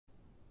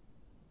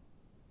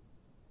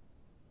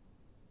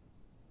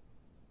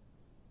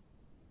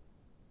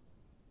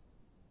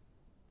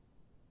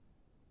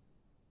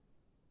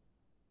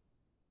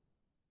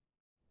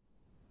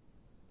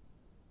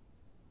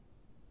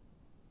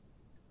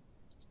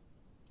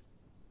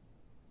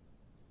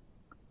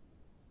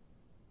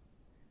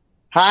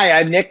Hi,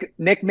 I'm Nick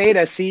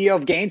Mehta, CEO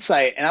of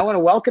Gainsight, and I want to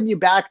welcome you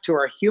back to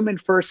our Human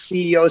First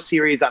CEO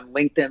series on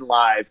LinkedIn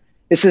Live.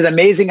 This is an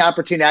amazing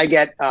opportunity. I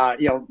get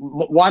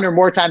one or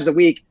more times a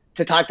week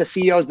to talk to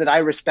CEOs that I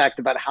respect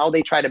about how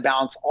they try to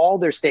balance all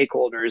their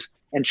stakeholders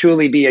and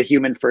truly be a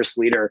human first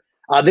leader.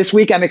 This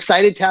week, I'm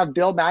excited to have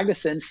Bill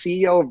Magnuson,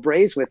 CEO of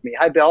Braze, with me.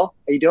 Hi, Bill.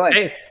 How you doing?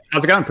 Hey,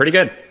 how's it going? Pretty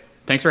good.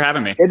 Thanks for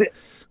having me.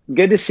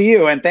 Good to see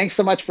you, and thanks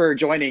so much for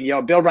joining.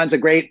 Bill runs a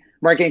great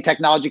marketing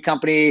technology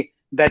company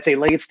that's a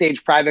late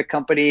stage private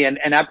company, and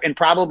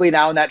probably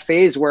now in that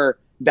phase where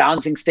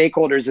balancing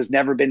stakeholders has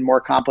never been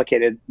more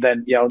complicated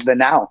than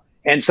now.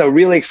 And so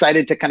really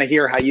excited to kind of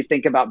hear how you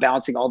think about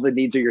balancing all the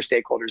needs of your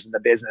stakeholders in the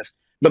business.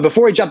 But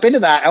before we jump into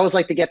that, I always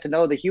like to get to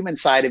know the human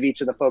side of each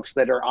of the folks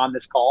that are on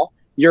this call.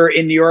 You're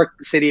in New York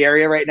City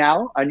area right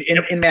now,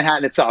 in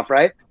Manhattan itself,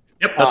 right?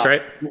 Yep, that's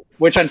right.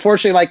 Which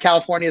unfortunately, like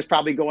California, is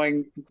probably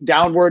going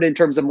downward in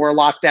terms of more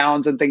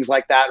lockdowns and things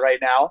like that right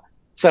now.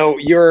 So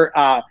you're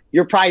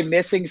probably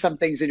missing some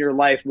things in your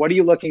life. What are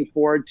you looking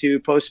forward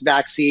to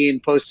post-vaccine,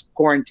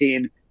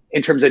 post-quarantine,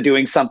 in terms of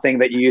doing something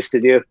that you used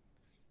to do?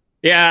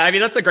 Yeah, I mean,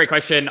 that's a great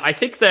question. I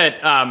think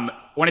that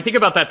when I think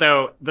about that,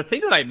 though, the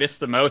thing that I miss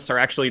the most are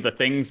actually the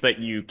things that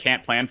you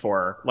can't plan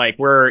for. Like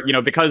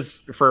because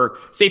for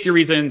safety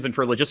reasons and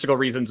for logistical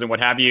reasons and what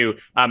have you,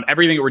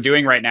 everything that we're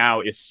doing right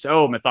now is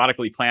so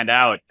methodically planned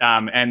out.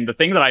 And the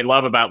thing that I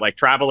love about like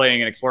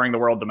traveling and exploring the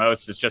world the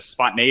most is just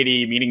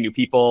spontaneity, meeting new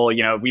people.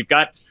 We've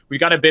got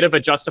a bit of a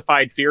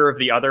justified fear of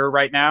the other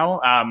right now.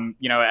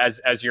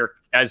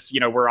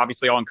 We're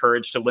obviously all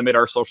encouraged to limit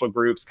our social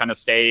groups, kind of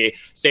stay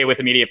with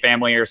immediate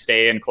family or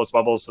stay in close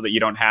bubbles so that you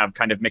don't have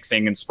kind of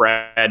mixing and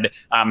spread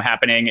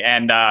happening.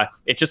 And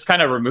it just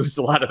kind of removes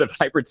a lot of the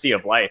vibrancy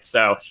of life.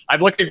 So I'm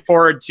looking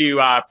forward to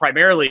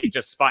primarily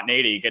just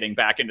spontaneity getting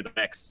back into the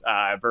mix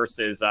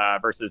versus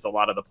a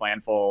lot of the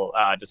planful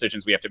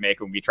decisions we have to make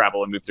when we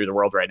travel and move through the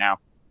world right now.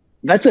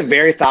 That's a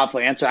very thoughtful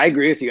answer. I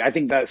agree with you. I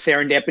think that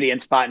serendipity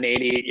and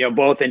spontaneity,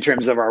 both in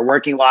terms of our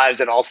working lives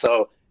and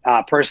also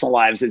personal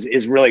lives,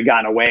 is really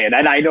gone away. And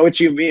I know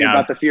what you mean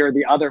about the fear of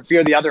the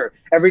other.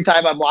 Every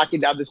time I'm walking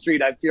down the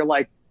street, I feel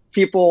like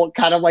people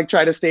kind of like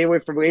try to stay away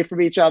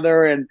from each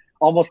other and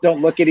almost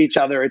don't look at each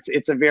other.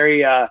 It's a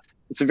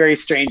very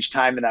strange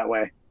time in that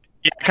way.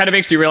 Yeah, it kind of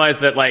makes you realize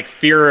that like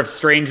fear of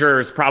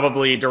strangers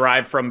probably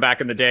derived from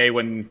back in the day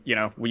when,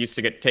 we used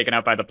to get taken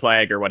out by the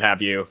plague or what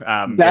have you.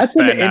 That's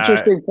an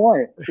interesting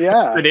point.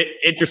 Yeah.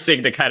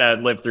 Interesting to kind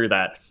of live through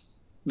that.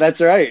 That's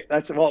right.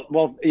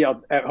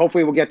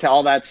 Hopefully we'll get to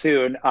all that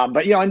soon.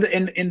 But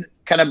in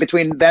kind of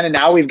between then and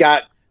now, we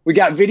got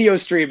video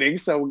streaming,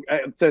 so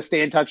to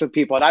stay in touch with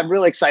people. And I'm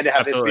really excited to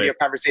have this video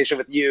conversation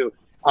with you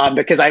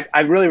because I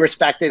really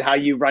respected how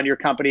you run your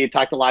company. You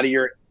talked to a lot of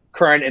your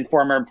current and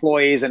former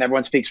employees, and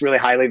everyone speaks really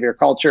highly of your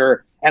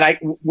culture.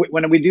 And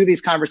when we do these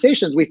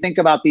conversations, we think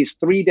about these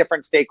three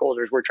different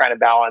stakeholders we're trying to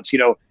balance.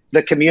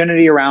 The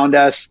community around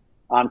us,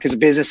 because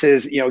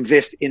businesses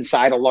exist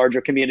inside a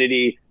larger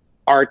community.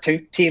 Our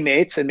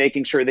teammates and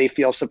making sure they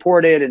feel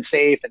supported and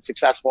safe and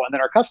successful, and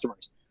then our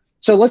customers.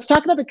 So let's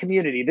talk about the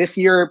community. This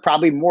year,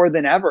 probably more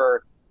than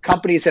ever,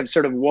 companies have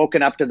sort of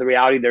woken up to the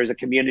reality there's a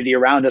community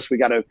around us. We're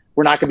not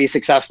going to be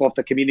successful if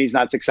the community is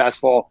not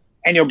successful.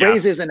 And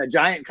Braze isn't a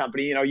giant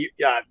company,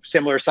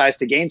 similar size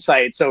to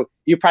Gainsight. So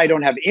you probably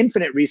don't have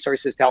infinite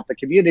resources to help the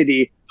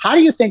community. How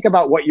do you think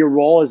about what your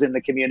role is in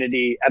the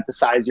community at the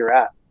size you're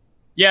at?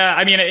 Yeah,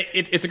 I mean,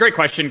 it's a great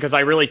question because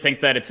I really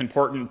think that it's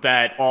important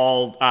that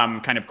all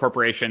kind of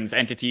corporations,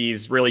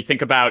 entities really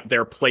think about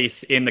their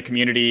place in the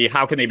community.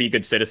 How can they be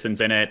good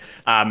citizens in it?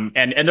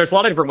 And there's a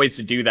lot of different ways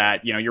to do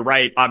that. You're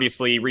right.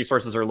 Obviously,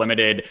 resources are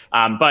limited,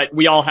 but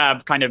we all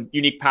have kind of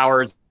unique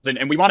powers.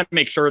 And we want to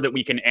make sure that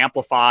we can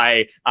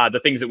amplify the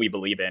things that we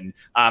believe in.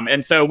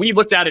 And so we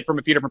looked at it from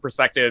a few different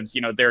perspectives.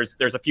 There's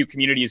a few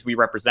communities we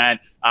represent,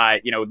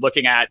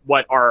 looking at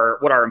what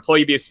our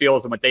employee base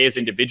feels and what they as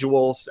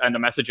individuals and the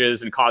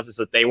messages and causes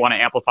that they want to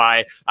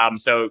amplify.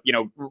 So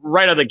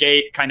right out of the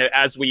gate, kind of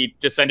as we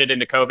descended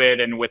into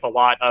COVID and with a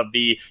lot of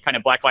the kind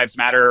of Black Lives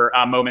Matter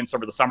moments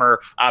over the summer,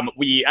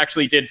 we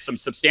actually did some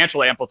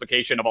substantial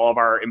amplification of all of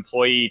our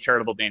employee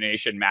charitable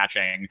donation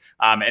matching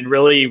and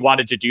really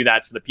wanted to do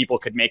that so that people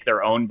could make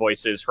their own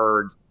voices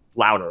heard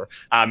louder.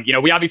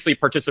 We obviously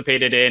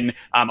participated in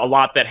a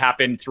lot that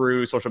happened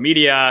through social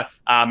media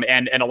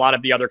and a lot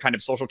of the other kind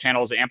of social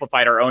channels that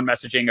amplified our own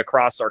messaging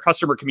across our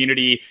customer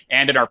community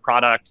and in our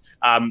product.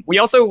 We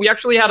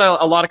actually had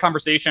a lot of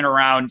conversation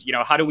around,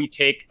 how do we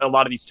take a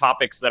lot of these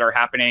topics that are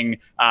happening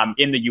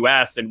in the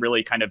US and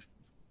really kind of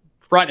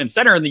front and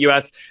center in the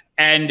US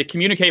and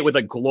communicate with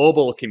a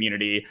global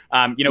community.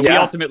 We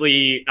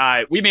ultimately,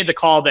 we made the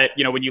call that,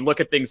 when you look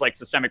at things like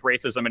systemic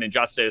racism and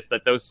injustice,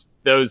 that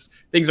those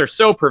things are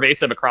so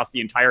pervasive across the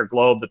entire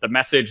globe that the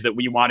message that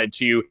we wanted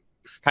to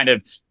kind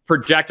of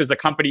project as a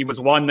company was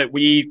one that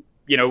we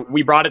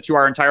we brought it to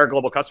our entire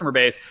global customer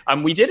base.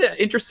 We did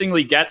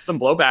interestingly get some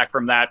blowback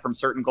from that from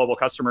certain global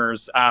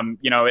customers. And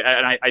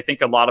I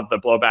think a lot of the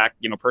blowback,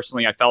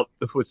 personally, I felt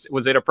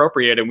was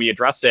inappropriate, and we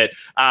addressed it.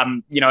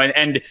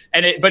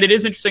 But it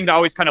is interesting to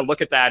always kind of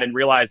look at that and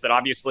realize that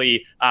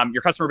obviously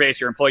your customer base,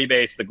 your employee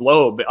base, the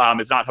globe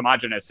is not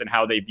homogenous in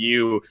how they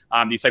view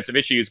these types of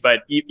issues.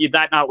 But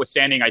that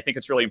notwithstanding, I think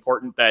it's really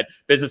important that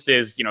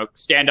businesses,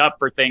 stand up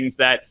for things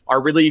that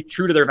are really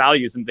true to their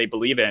values and they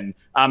believe in.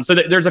 So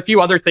there's a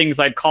few other things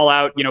I'd call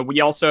out.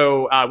 We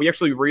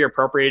actually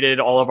reappropriated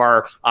all of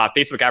our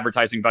Facebook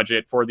advertising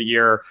budget for the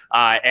year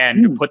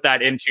and put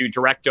that into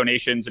direct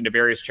donations into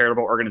various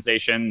charitable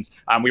organizations.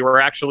 We were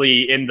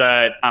actually in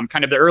the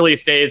kind of the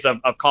earliest days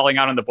of calling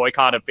out on the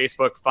boycott of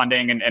Facebook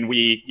funding, and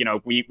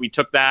we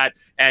took that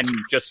and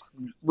just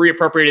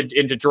reappropriated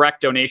into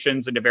direct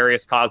donations into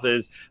various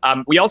causes.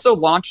 We also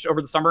launched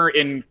over the summer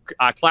in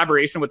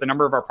collaboration with a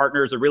number of our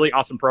partners a really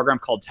awesome program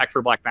called Tech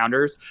for Black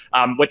Founders.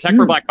 What Tech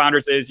for Black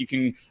Founders is, you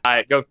can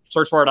go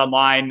search for it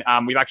online.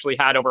 We've actually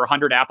had over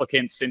 100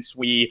 applicants since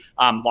we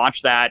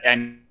launched that,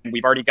 and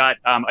we've already got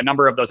a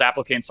number of those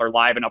applicants are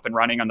live and up and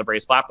running on the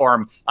Braze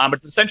platform. But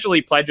it's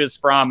essentially pledges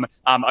from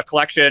a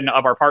collection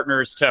of our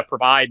partners to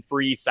provide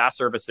free SaaS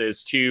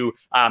services to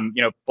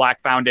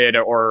Black founded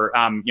or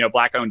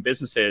Black owned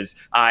businesses,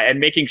 and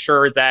making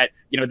sure that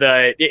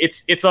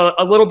it's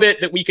a little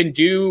bit that we can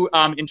do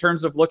in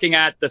terms of looking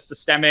at the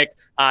systemic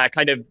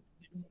kind of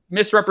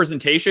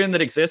misrepresentation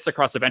that exists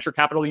across the venture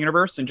capital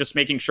universe, and just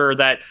making sure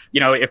that,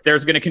 if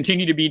there's going to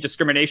continue to be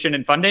discrimination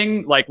in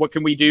funding, like what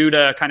can we do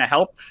to kind of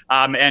help,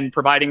 and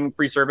providing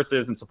free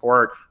services and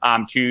support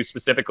to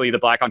specifically the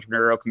Black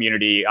entrepreneurial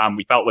community,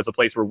 we felt was a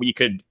place where we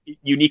could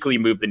uniquely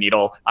move the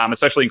needle,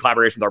 especially in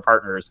collaboration with our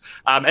partners.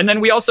 And then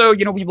we also,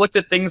 we looked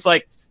at things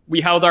like we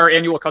held our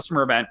annual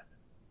customer event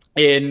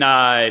in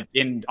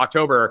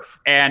October,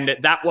 and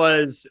that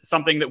was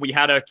something that we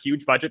had a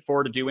huge budget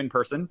for to do in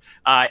person,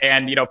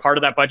 and part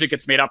of that budget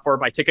gets made up for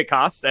by ticket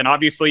costs, and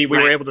obviously we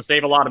were able to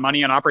save a lot of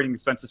money on operating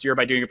expenses this year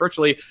by doing it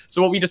virtually.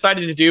 So what we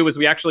decided to do was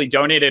we actually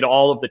donated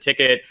all of the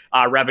ticket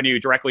revenue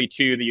directly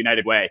to the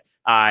United Way,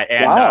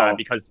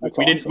 because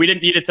we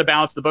didn't need it to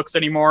balance the books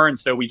anymore, and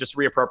so we just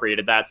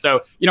reappropriated that.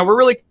 So we're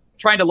really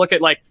trying to look at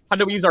how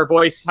do we use our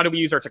voice, how do we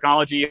use our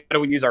technology, how do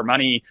we use our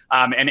money,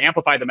 and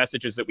amplify the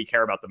messages that we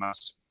care about the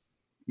most.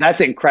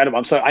 That's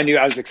incredible. I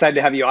was excited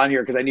to have you on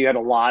here because I knew you had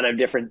a lot of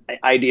different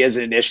ideas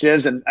and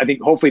initiatives. And I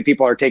think hopefully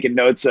people are taking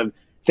notes of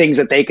things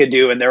that they could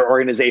do in their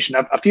organization.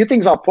 A few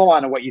things I'll pull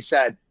on what you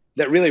said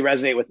that really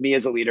resonate with me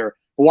as a leader.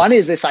 One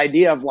is this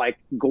idea of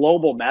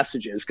global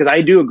messages, because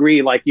I do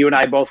agree, you and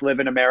I both live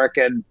in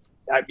America, and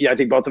I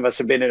think both of us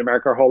have been in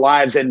America our whole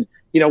lives. And,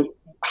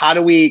 how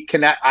do we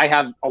connect? I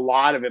have a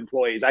lot of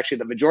employees. Actually,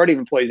 the majority of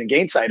employees in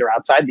Gainsight are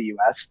outside the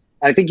US.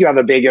 And I think you have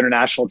a big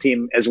international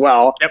team as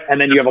well. Yep, and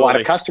then you have a lot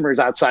of customers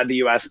outside the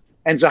US.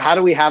 And so how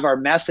do we have our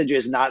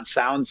messages not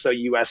sound so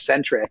US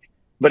centric,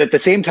 but at the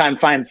same time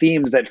find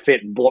themes that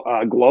fit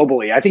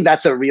globally? I think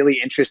that's a really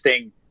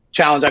interesting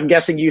challenge. I'm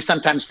guessing you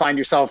sometimes find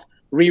yourself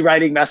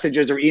rewriting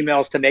messages or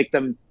emails to make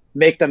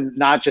them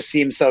not just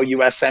seem so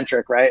US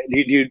centric, right? Do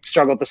you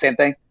struggle with the same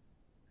thing?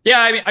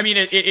 Yeah, I mean,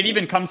 it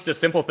even comes to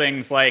simple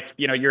things like,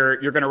 you're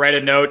going to write a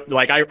note.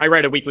 I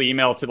write a weekly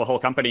email to the whole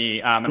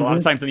company, and a lot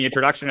of times in the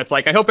introduction, it's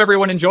I hope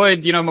everyone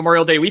enjoyed,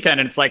 Memorial Day weekend,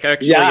 and it's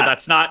actually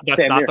that's not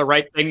the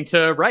right thing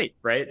to write,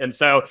 right? And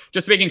so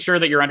just making sure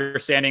that you're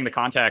understanding the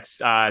context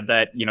that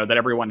that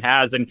everyone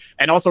has, and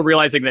also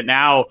realizing that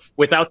now,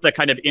 without the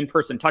kind of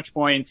in-person touch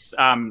points,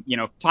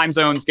 time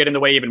zones get in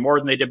the way even more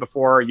than they did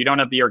before. You don't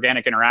have the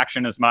organic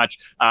interaction as much,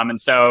 and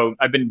so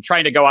I've been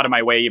trying to go out of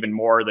my way even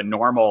more than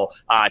normal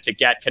to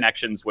get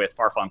connections with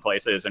far-flung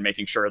places, and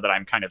making sure that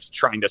I'm kind of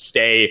trying to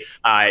stay,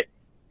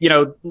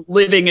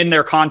 living in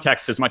their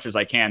context as much as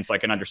I can, so I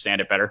can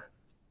understand it better.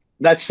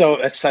 That's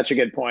such a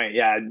good point.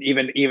 Yeah,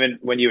 even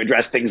when you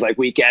address things like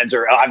weekends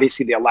or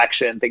obviously the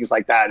election, things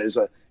like that is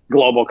a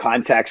global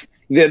context.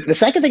 The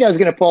second thing I was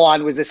going to pull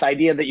on was this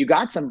idea that you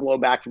got some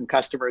blowback from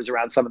customers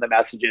around some of the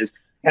messages.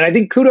 And I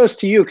think kudos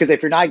to you, because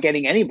if you're not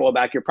getting any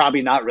blowback, you're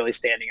probably not really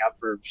standing up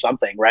for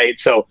something, right?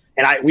 So,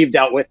 we've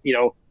dealt with,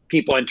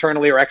 people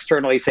internally or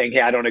externally saying,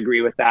 hey, I don't agree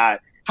with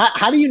that.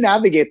 How do you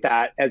navigate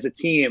that as a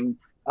team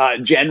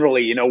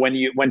generally?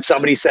 When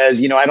somebody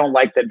says, I don't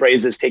like that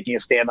Braze is taking a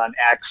stand on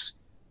X,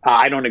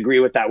 I don't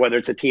agree with that, whether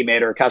it's a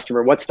teammate or a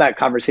customer. What's that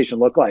conversation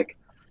look like?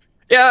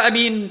 Yeah, I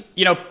mean,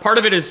 part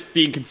of it is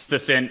being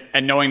consistent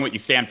and knowing what you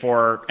stand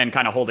for and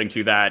kind of holding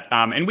to that.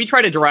 And we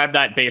try to derive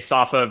that based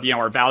off of,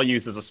 our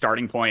values as a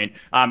starting point.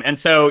 And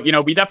so,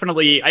 I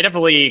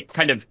definitely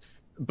kind of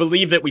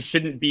believe that we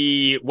shouldn't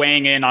be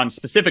weighing in on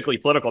specifically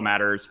political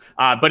matters,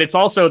 but it's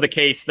also the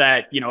case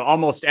that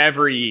almost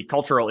every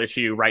cultural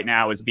issue right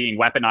now is being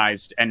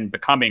weaponized and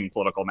becoming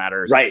political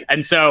matters. Right.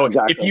 And so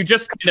if you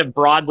just kind of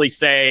broadly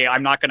say,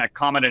 I'm not going to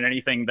comment on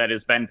anything that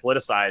has been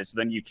politicized,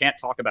 then you can't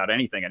talk about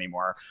anything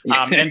anymore.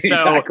 And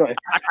so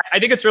I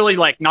think it's really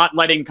not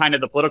letting kind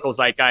of the political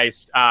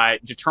zeitgeist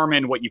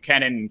determine what you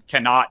can and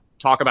cannot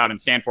talk about and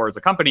stand for as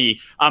a company,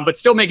 but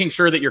still making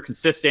sure that you're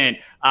consistent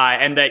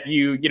and that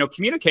you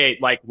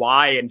communicate like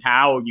why and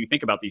how you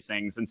think about these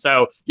things. And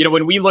so,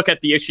 when we look at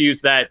the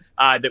issues that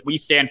we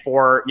stand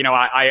for,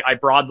 I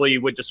broadly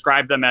would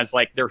describe them as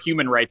like they're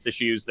human rights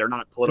issues. They're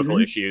not political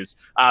issues.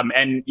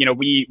 And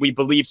we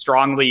believe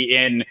strongly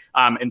in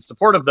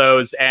support of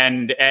those.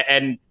 And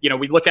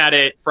we look at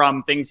it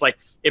from things like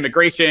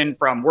immigration,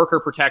 from worker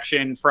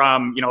protection,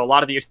 from a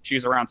lot of the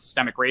issues around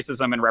systemic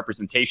racism and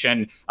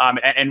representation,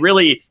 and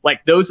really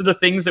like those are the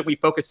things that we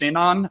focus in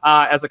on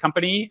as a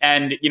company.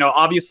 And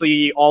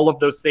obviously all of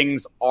those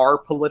things are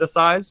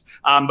politicized,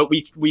 but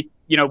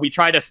we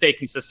try to stay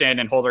consistent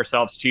and hold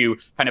ourselves to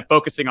kind of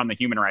focusing on the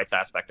human rights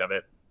aspect of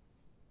it.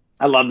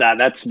 I love that.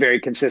 That's very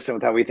consistent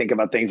with how we think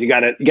about things. You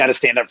gotta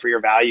stand up for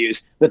your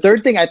values. The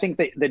third thing I think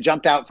that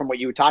jumped out from what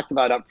you talked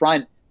about up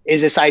front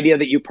is this idea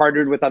that you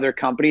partnered with other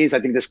companies. I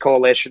think this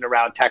coalition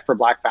around tech for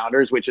Black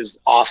founders, which is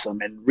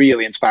awesome and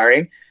really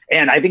inspiring.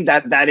 And I think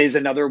that is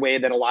another way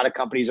that a lot of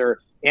companies are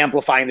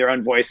amplifying their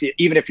own voice.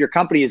 Even if your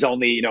company is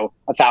only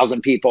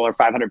 1,000 people or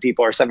 500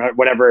 people or 700,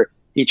 whatever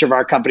each of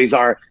our companies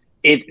are,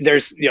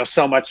 there's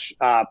so much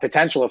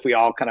potential if we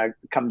all kind of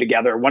come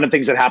together. One of the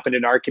things that happened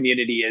in our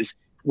community is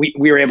we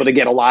were able to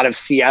get a lot of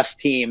CS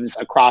teams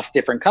across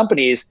different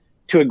companies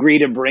to agree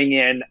to bring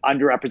in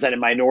underrepresented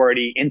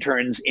minority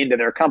interns into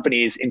their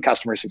companies in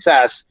customer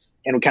success,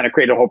 and we kind of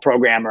created a whole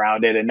program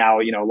around it. And now,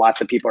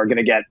 lots of people are going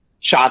to get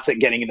shots at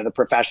getting into the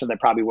profession that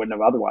probably wouldn't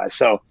have otherwise.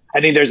 So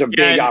I think there's a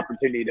big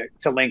opportunity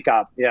to link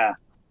up. Yeah.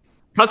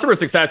 Customer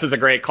success is a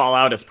great call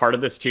out as part of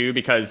this too,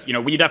 because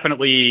we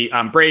definitely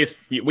Braze,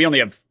 we only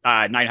have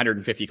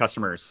 950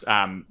 customers,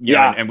 and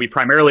we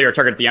primarily are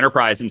targeted at the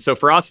enterprise. And so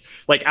for us,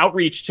 like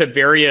outreach to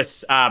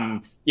various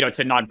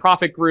to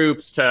nonprofit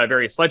groups, to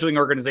various fledgling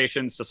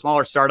organizations, to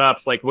smaller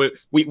startups, like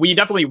we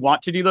definitely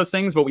want to do those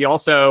things, but we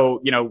also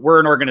we're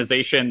an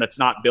organization that's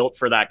not built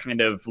for that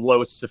kind of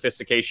low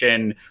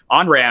sophistication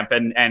on ramp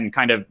and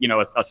kind of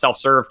a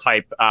self-serve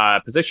type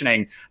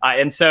positioning.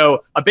 And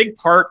so a big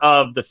part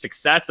of the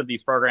success of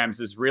these programs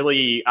is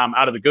really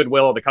out of the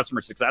goodwill of the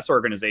customer success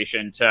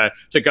organization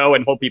to go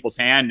and hold people's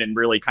hand and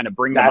really kind of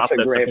bring them up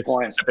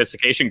the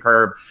sophistication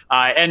curve.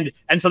 And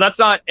so that's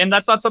not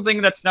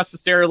something that's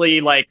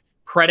necessarily like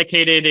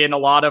predicated in a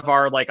lot of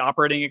our like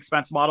operating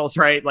expense models,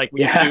 right? Like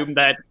we assume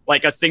that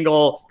like a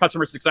single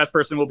customer success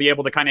person will be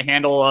able to kind of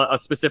handle a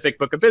specific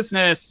book of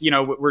business.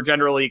 We're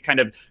generally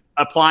kind of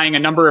applying a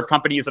number of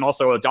companies and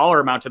also a dollar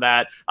amount to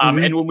that.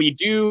 And when we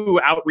do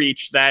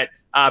outreach that,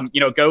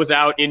 goes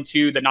out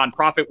into the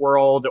nonprofit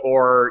world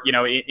or,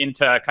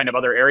 into kind of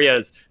other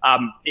areas,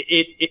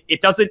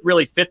 it doesn't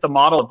really fit the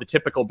model of the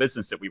typical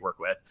business that we work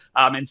with.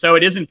 And so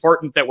it is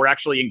important that we're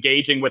actually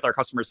engaging with our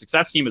customer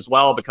success team as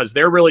well, because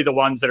they're really the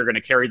ones that are going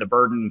to carry the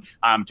burden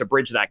to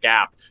bridge that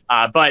gap.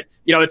 But,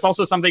 it's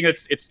also something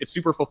that's it's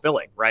super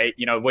fulfilling, right?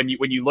 When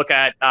you look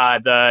at a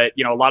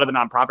lot of the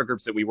nonprofit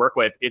groups that we work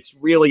with, it's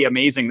really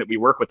amazing that we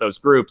work with those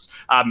groups,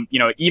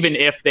 even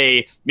if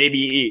they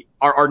maybe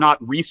are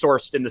not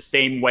resourced in the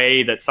same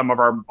way that some of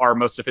our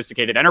most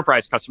sophisticated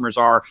enterprise customers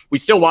are, we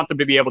still want them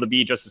to be able to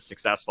be just as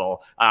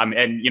successful.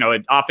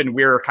 And often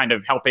we're kind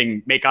of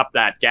helping make up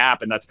that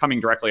gap, and that's coming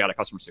directly out of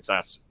customer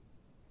success.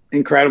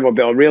 Incredible,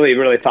 Bill. Really,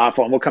 really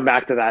thoughtful. And we'll come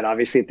back to that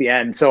obviously at the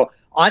end. So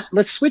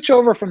let's switch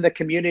over from the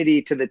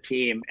community to the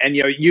team. And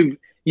you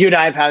and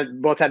I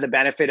have both had the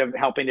benefit of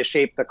helping to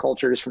shape the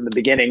cultures from the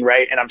beginning,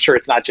 right? And I'm sure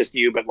it's not just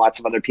you, but lots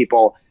of other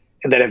people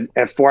that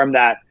have formed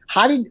that.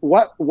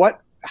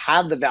 What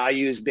have the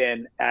values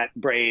been at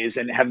Braze,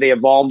 and have they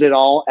evolved at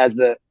all as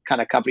the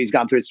kind of company's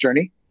gone through its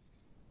journey?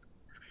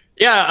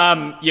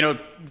 Yeah,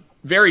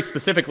 very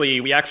specifically,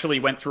 we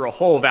actually went through a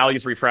whole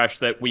values refresh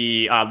that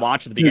we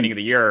launched at the beginning of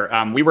the year.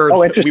 We were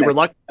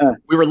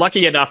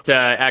lucky enough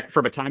to,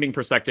 from a timing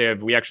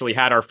perspective, we actually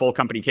had our full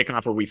company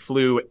kickoff where we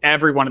flew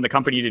everyone in the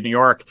company to New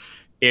York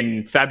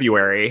in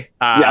February,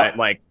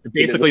 like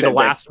basically the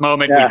last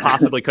moment we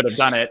possibly could have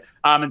done it.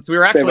 And so we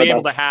were actually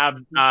able to have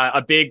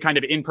a big kind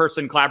of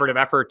in-person collaborative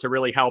effort to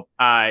really help,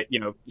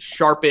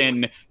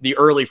 sharpen the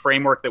early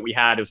framework that we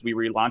had as we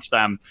relaunched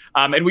them.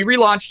 And we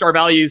relaunched our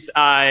values,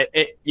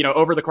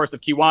 over the course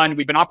of Q1.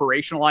 We've been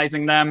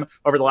operationalizing them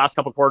over the last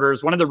couple of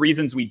quarters. One of the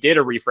reasons we did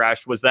a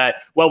refresh was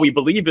that while we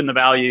believed in the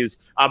values,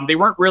 they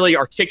weren't really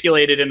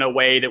articulated in a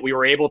way that we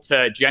were able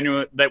to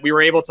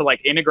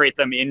like integrate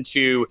them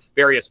into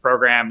various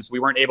programs. We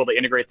weren't able to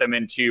integrate them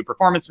into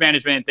performance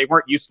management. They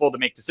weren't useful to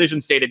make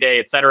decisions day to day,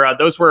 et cetera.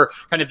 Those were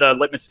kind of the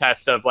litmus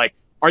test of like,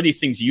 are these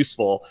things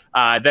useful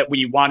that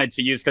we wanted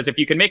to use? Because if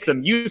you can make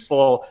them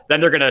useful, then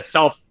they're going to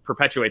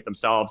self-perpetuate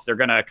themselves. They're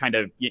going to kind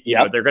of,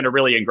 they're going to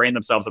really ingrain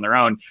themselves on their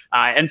own.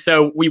 And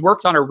so we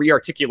worked on a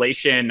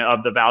re-articulation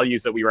of the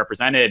values that we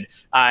represented.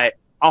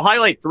 I'll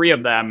highlight three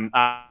of them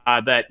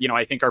that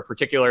I think are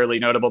particularly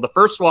notable. The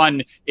first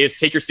one is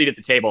take your seat at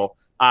the table.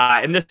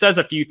 And this does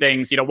a few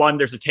things. One,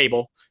 there's a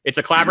table. It's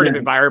a collaborative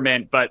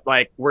environment, but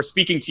like we're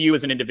speaking to you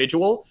as an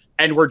individual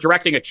and we're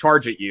directing a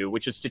charge at you,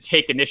 which is to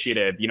take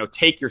initiative,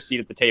 take your seat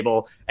at the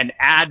table and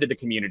add to the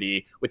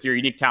community with your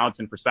unique talents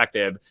and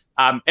perspective.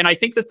 And I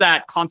think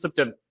that concept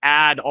of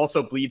add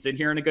also bleeds in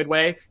here in a good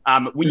way.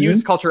 We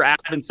use culture add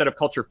instead of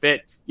culture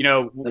fit.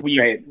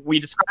 We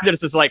described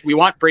it as like, we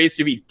want Braze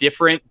to be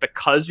different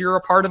because you're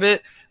a part of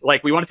it.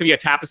 Like we want it to be a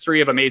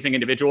tapestry of amazing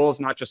individuals,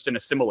 not just an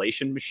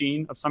assimilation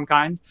machine of some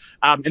kind.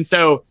 And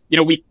so,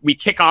 we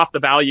kick off the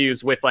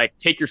values with like,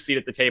 take your seat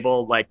at the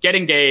table, like get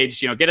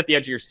engaged, get at the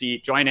edge of your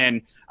seat, join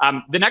in.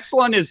 The next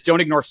one is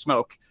don't ignore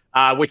smoke.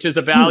 Which is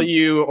a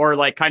value or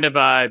like kind of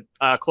a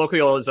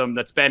colloquialism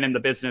that's been in the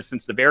business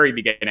since the very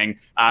beginning.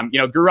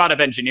 Grew out of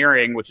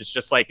engineering, which is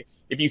just like,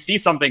 if you see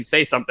something,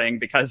 say something,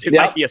 because it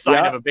might be a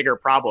sign of a bigger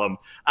problem.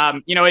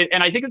 And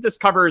I think that this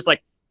covers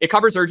like, it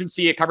covers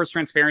urgency, it covers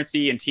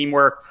transparency and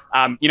teamwork.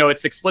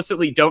 It's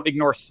explicitly don't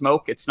ignore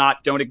smoke. It's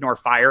not don't ignore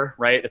fire,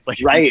 right? It's like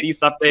if you see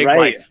something,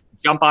 like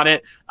jump on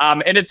it.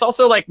 And it's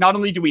also like, not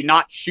only do we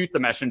not shoot the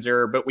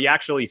messenger, but we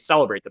actually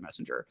celebrate the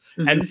messenger.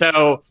 And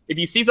so if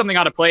you see something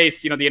out of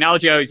place, the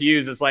analogy I always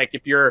use is like,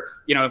 if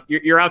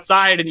you're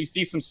outside and you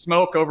see some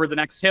smoke over the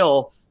next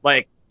hill,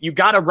 like you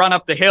got to run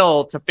up the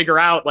hill to figure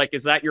out, like,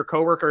 is that your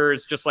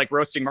coworkers just like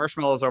roasting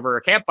marshmallows over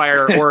a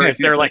campfire, or is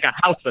there like a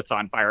house that's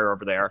on fire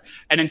over there?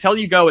 And until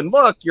you go and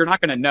look, you're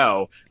not going to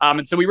know.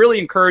 And so we really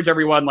encourage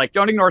everyone, like,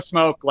 don't ignore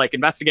smoke, like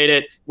investigate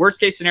it. Worst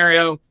case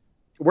scenario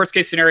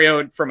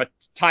from a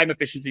time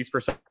efficiencies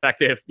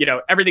perspective,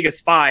 everything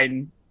is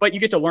fine, but you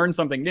get to learn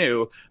something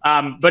new.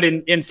 But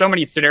in so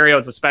many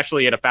scenarios,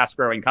 especially at a fast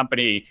growing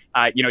company,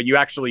 you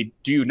actually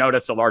do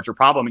notice a larger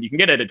problem and you can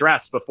get it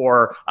addressed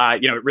before,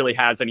 it really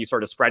has any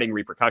sort of spreading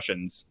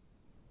repercussions.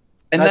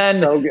 And That's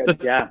then so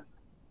good.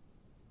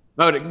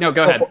 Oh, no,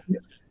 go ahead.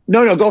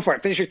 No, go for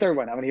it. Finish your third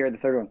one. I want to hear the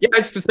third one. Yeah, I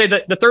was to say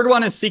that the third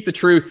one is seek the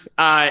truth.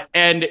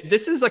 And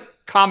this is a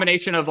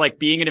combination of like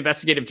being an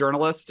investigative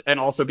journalist and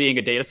also being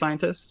a data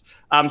scientist.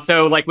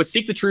 So like with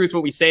seek the truth,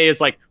 what we say is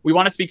like, we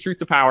want to speak truth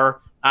to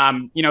power.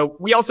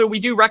 We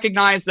do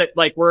recognize that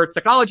like we're a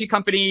technology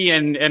company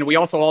and we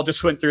also all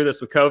just went through this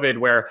with COVID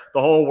where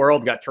the whole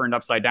world got turned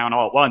upside down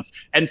all at once.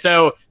 And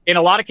so in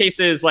a lot of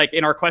cases, like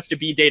in our quest to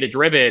be data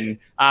driven,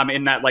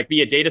 in that like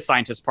be a data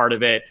scientist part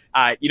of it,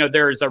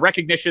 there's a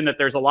recognition that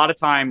there's a lot of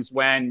times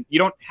when you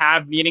don't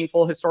have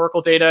meaningful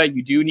historical data,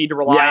 you do need to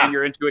rely on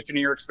your intuition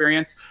and your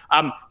experience.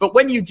 But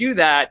when you do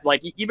that,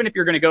 like even if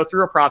you're going to go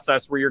through a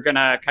process where you're going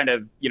to kind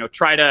of,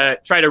 try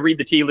to read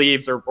the tea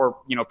leaves or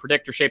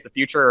predict or shape the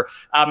future,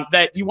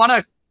 that you want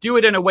to do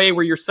it in a way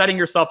where you're setting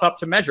yourself up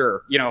to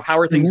measure, how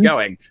are things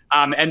going?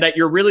 And that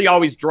you're really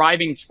always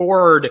driving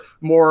toward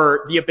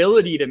more the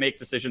ability to make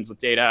decisions with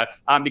data,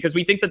 because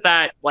we think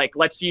that like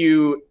lets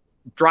you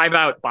drive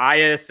out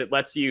bias. It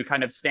lets you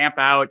kind of stamp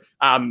out,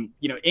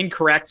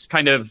 incorrect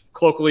kind of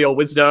colloquial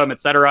wisdom, et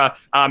cetera,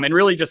 and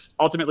really just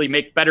ultimately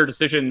make better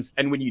decisions.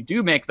 And when you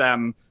do make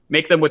them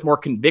with more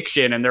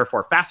conviction and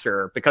therefore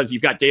faster because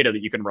you've got data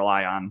that you can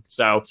rely on.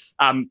 So,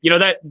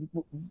 that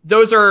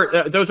those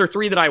are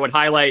three that I would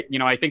highlight.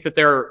 I think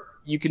that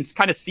you can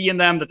kind of see in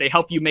them that they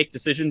help you make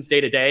decisions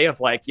day to day of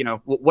like,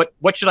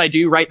 what should I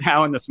do right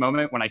now in this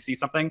moment when I see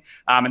something?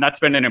 And that's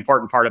been an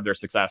important part of their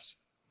success.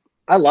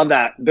 I love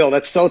that, Bill.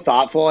 That's so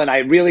thoughtful. And I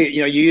really,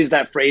 you use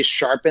that phrase,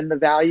 sharpen the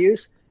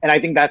values. And I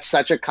think that's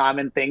such a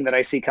common thing that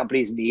I see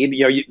companies need.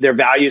 Their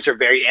values are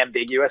very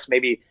ambiguous.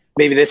 Maybe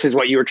this is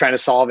what you were trying to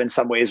solve in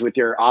some ways with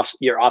your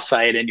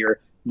offsite and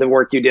the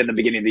work you did in the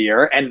beginning of the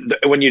year. And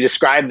when you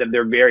describe them,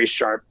 they're very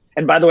sharp.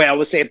 And by the way, I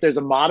will say if there's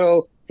a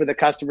motto for the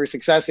customer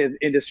success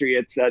industry,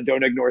 it's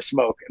don't ignore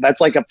smoke. That's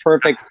like a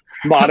perfect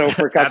motto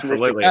for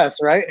customer success,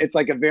 right? It's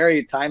like a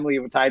very timely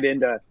tied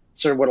into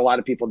sort of what a lot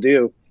of people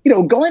do.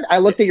 I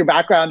looked at your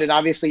background, and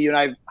obviously you and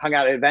I've hung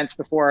out at events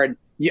before, and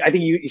I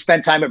think you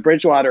spent time at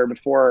Bridgewater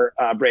before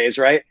Braze,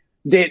 right?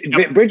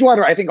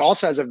 Bridgewater, I think,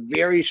 also has a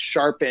very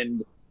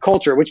sharpened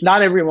culture, which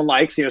not everyone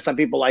likes. Some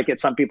people like it,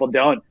 some people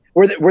don't.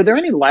 Were there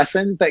any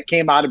lessons that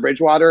came out of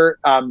Bridgewater?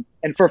 And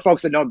for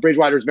folks that know,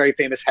 Bridgewater is a very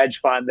famous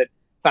hedge fund that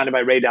founded by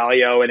Ray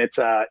Dalio,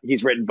 and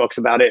he's written books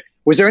about it.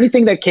 Was there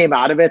anything that came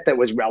out of it that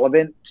was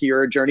relevant to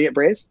your journey at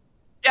Braze?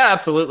 Yeah,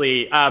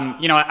 absolutely.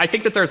 I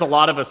think that there's a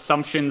lot of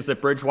assumptions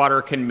that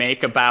Bridgewater can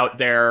make about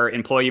their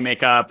employee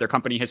makeup, their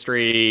company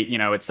history,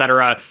 et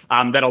cetera,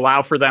 that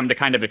allow for them to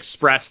kind of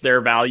express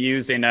their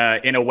values in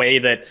a way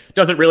that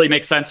doesn't really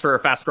make sense for a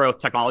fast growth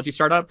technology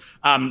startup.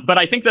 But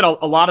I think that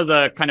a lot of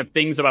the kind of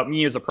things about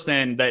me as a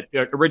person that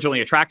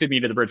originally attracted me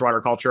to the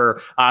Bridgewater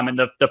culture, and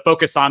the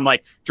focus on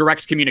like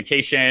direct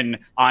communication,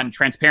 on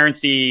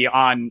transparency,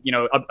 on,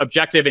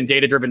 objective and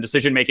data-driven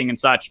decision making and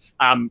such,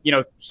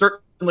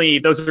 certainly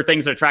those are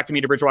things that attracted me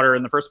to Bridgewater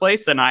in the first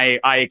place. And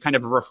I kind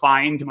of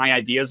refined my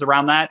ideas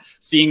around that,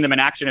 seeing them in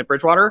action at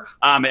Bridgewater.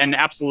 And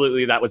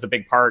absolutely, that was a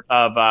big part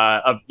of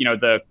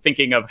the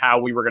thinking of how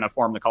we were going to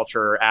form the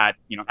culture at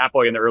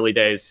Appboy in the early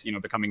days,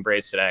 becoming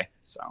Braze today.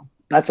 So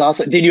that's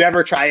awesome. Did you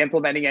ever try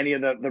implementing any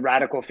of the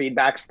radical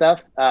feedback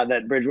stuff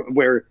that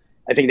where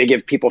I think they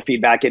give people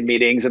feedback in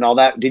meetings and all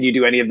that. Did you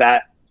do any of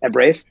that at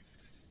Braze?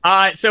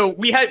 So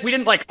we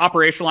didn't like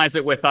operationalize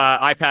it with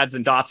iPads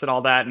and dots and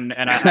all that, and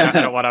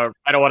I don't want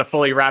to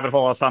fully rabbit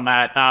hole us on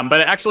that.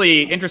 But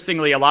actually,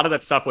 interestingly, a lot of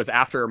that stuff was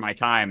after my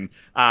time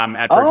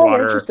at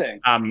Bridgewater. Oh, interesting.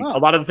 A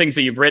lot of the things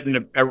that you've read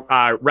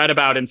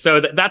about, and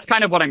so that's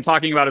kind of what I'm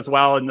talking about as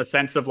well, in the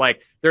sense of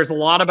like there's a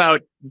lot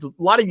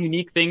of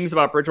unique things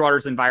about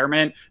Bridgewater's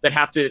environment that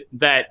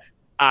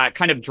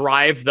kind of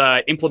drive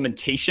the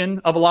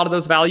implementation of a lot of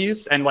those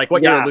values. And like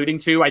what you're alluding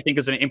to, I think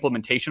is an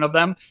implementation of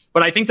them.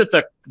 But I think that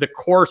the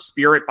core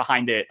spirit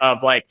behind it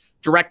of like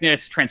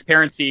directness,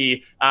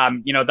 transparency,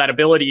 that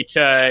ability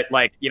to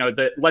like,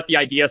 let the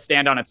idea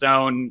stand on its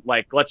own,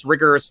 like let's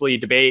rigorously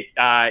debate,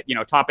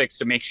 topics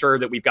to make sure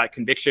that we've got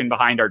conviction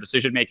behind our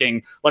decision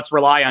making. Let's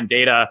rely on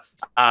data,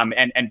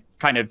 and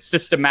kind of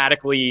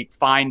systematically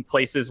find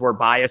places where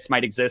bias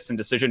might exist in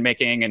decision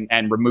making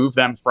and remove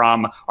them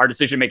from our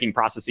decision making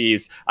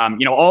processes.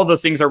 All of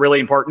those things are really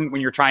important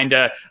when you're trying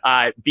to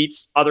beat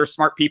other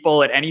smart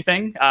people at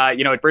anything.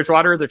 At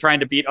Bridgewater, they're trying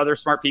to beat other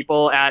smart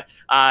people at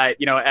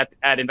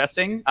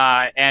investing.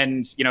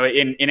 And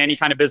in any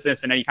kind of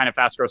business, in any kind of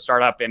fast growth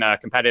startup in a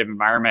competitive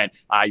environment,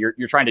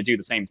 you're trying to do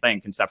the same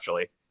thing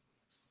conceptually.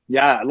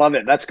 Yeah, I love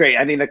it. That's great.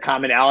 I think the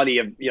commonality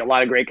of a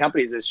lot of great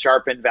companies is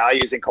sharpened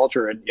values and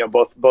culture, and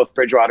both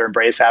Bridgewater and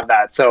Braze have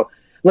that. So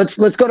let's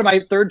go to my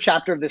third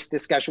chapter of this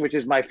discussion, which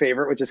is my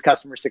favorite, which is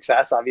customer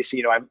success.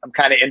 Obviously, I'm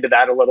kind of into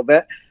that a little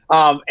bit.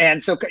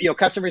 And so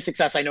customer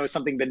success, I know, is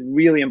something been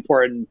really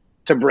important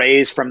to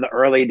Braze from the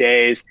early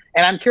days.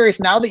 And I'm curious,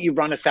 now that you've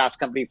run a SaaS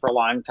company for a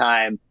long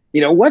time,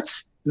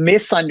 what's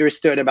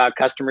misunderstood about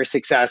customer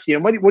success?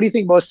 What do you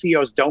think most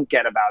CEOs don't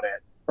get about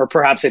it, or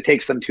perhaps it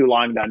takes them too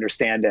long to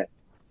understand it?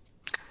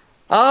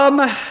 Oh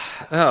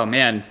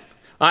man,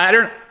 I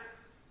don't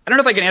know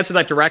if I can answer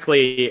that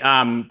directly,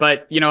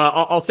 but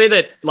I'll say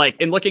that like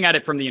in looking at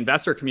it from the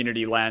investor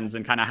community lens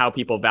and kind of how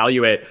people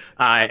value it,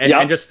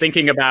 and just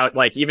thinking about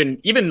like even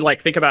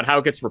like think about how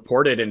it gets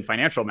reported in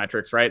financial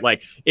metrics, right?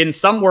 Like in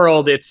some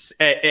world it's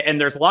and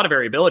there's a lot of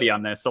variability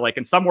on this. So like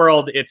in some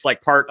world it's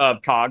like part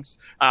of COGS,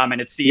 and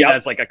it's seen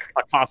as like a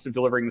cost of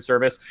delivering the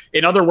service.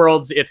 In other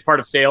worlds it's part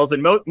of sales,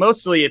 and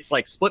mostly it's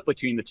like split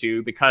between the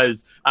two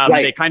because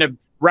they kind of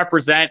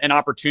represent an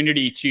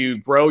opportunity to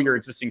grow your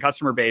existing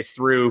customer base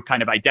through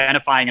kind of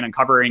identifying and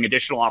uncovering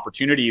additional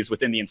opportunities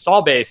within the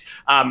install base.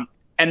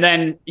 And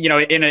then,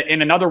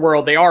 in another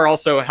world, they are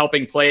also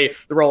helping play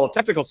the role of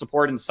technical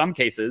support in some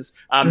cases,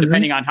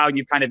 depending on how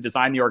you've kind of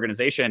designed the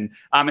organization.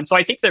 And so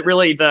I think that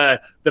really the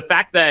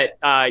fact that,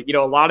 a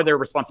lot of their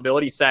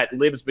responsibility set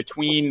lives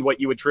between what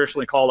you would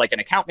traditionally call like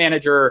an account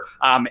manager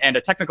and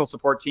a technical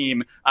support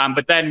team.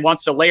 But then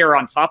wants to layer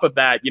on top of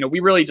that, we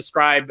really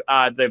describe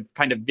the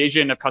kind of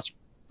vision of customer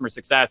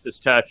success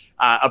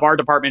of our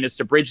department is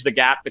to bridge the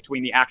gap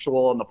between the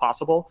actual and the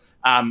possible,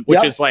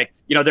 which is like,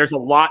 there's a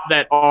lot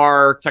that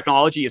our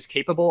technology is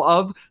capable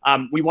of.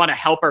 We want to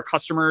help our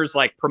customers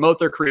like promote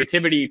their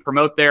creativity,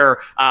 promote their,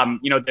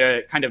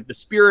 the kind of the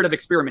spirit of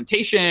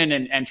experimentation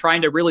and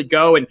trying to really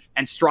go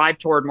and strive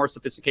toward more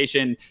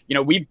sophistication.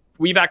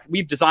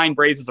 We've designed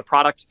Braze as a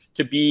product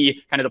to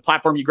be kind of the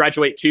platform you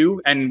graduate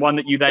to and one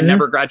that you then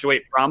never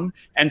graduate from.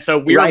 And so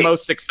we are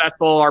most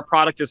successful. Our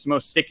product is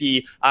most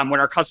sticky when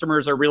our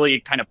customers are really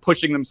kind of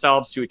pushing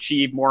themselves to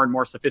achieve more and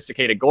more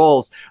sophisticated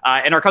goals.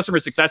 And our customer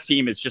success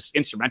team is just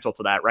instrumental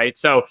to that, right?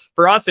 So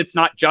for us, it's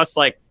not just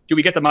like, do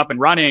we get them up and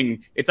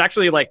running? It's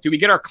actually like, do we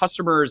get our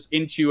customers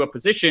into a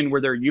position where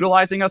they're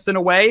utilizing us in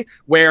a way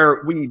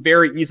where we can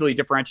very easily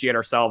differentiate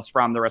ourselves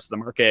from the rest of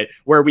the market,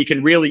 where we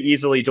can really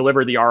easily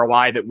deliver the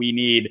ROI that we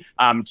need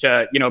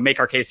to,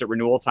 make our case at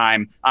renewal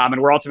time. And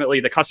where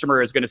ultimately the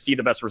customer is going to see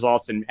the best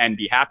results and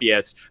be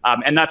happiest.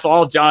 And that's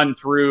all done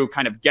through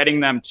kind of getting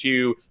them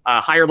to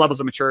higher levels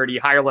of maturity,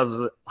 higher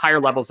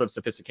levels of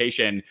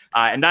sophistication.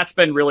 And that's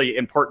been really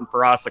important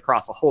for us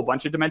across a whole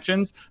bunch of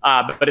dimensions,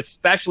 but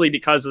especially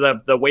because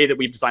of the way that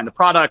we've designed the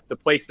product, the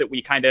place that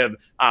we kind of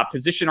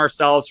position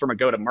ourselves from a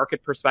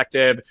go-to-market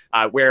perspective,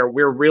 where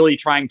we're really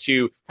trying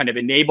to kind of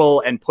enable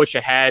and push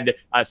ahead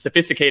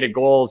sophisticated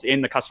goals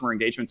in the customer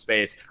engagement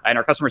space. And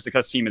our customer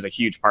success team is a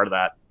huge part of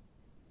that.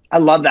 I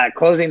love that,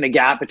 closing the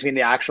gap between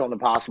the actual and the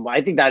possible.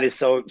 I think that is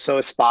so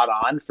spot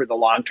on for the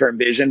long-term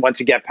vision once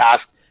you get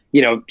past,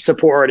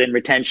 support and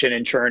retention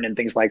and churn and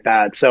things like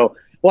that. So,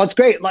 well, it's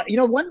great.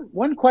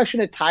 One question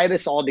to tie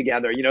this all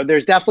together,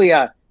 there's definitely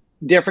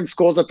different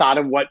schools of thought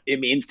of what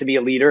it means to be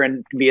a leader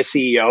and to be a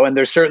CEO. And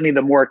there's certainly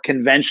the more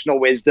conventional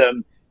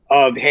wisdom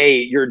of, hey,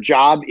 your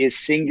job is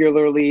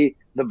singularly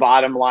the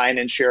bottom line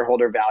and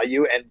shareholder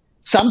value. And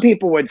some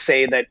people would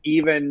say that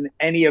even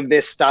any of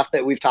this stuff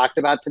that we've talked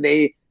about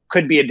today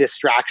could be a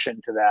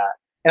distraction to that.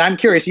 And I'm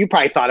curious, you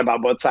probably thought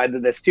about both sides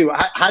of this too.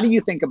 How do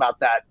you think about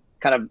that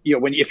kind of,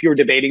 if you were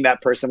debating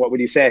that person, what would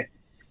you say?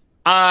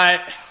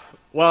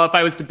 Well, if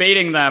I was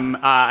debating them,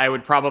 I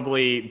would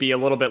probably be a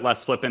little bit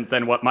less flippant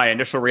than what my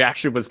initial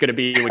reaction was going to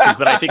be, which is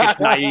that I think it's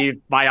naive,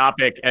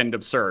 myopic, and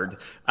absurd.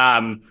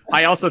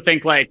 I also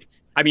think the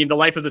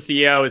life of the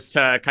CEO is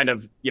to kind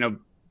of,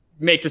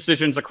 make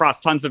decisions across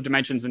tons of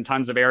dimensions and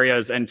tons of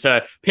areas, and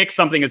to pick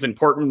something as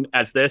important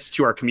as this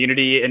to our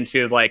community and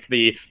to like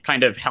the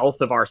kind of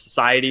health of our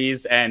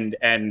societies and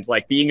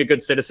like being a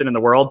good citizen in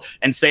the world,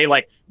 and say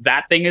like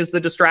that thing is the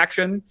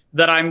distraction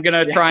that I'm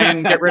gonna try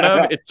and get rid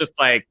of. It's just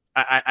like,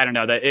 I don't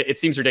know, that it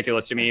seems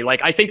ridiculous to me.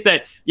 Like, I think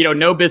that,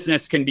 no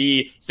business can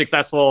be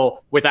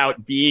successful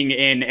without being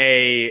in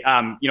a,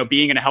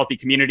 being in a healthy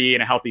community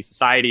and a healthy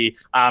society.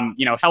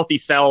 Healthy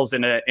cells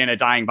in a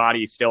dying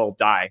body still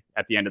die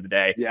at the end of the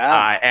day.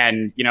 Yeah.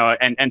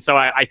 And so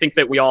I think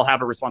that we all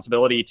have a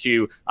responsibility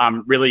to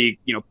really,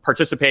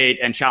 participate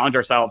and challenge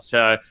ourselves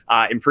to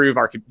improve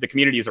the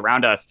communities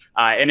around us.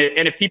 And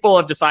if people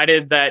have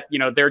decided that,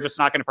 they're just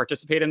not going to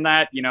participate in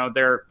that,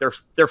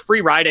 they're free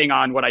riding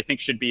on what I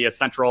think should be a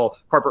central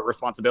corporate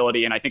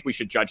responsibility, and I think we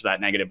should judge that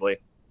negatively.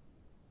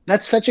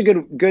 That's such a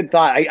good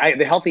thought.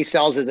 The healthy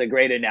cells is a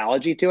great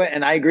analogy to it,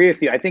 and I agree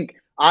with you. I think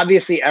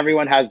obviously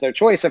everyone has their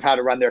choice of how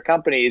to run their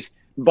companies,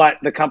 but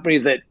the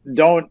companies that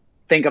don't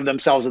think of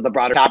themselves as the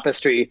broader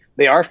tapestry,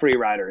 they are free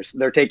riders.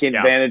 They're taking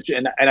advantage,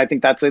 and I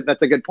think that's a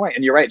good point.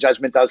 And you're right,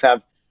 judgment does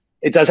have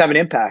an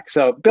impact.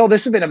 So, Bill,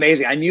 this has been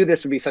amazing. I knew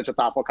this would be such a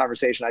thoughtful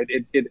conversation.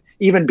 It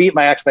even beat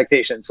my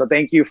expectations. So,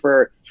 thank you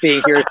for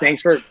being here.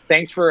 Thanks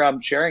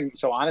for sharing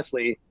so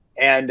honestly.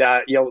 And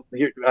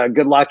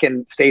good luck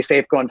and stay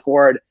safe going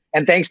forward.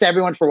 And thanks to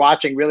everyone for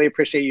watching. Really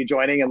appreciate you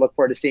joining, and look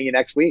forward to seeing you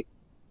next week.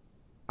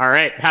 All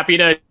right, happy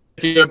to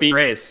do a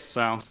Braze.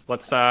 So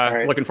let's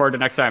looking forward to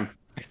next time.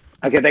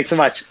 Okay, thanks so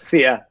much.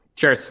 See ya.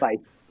 Cheers. Bye.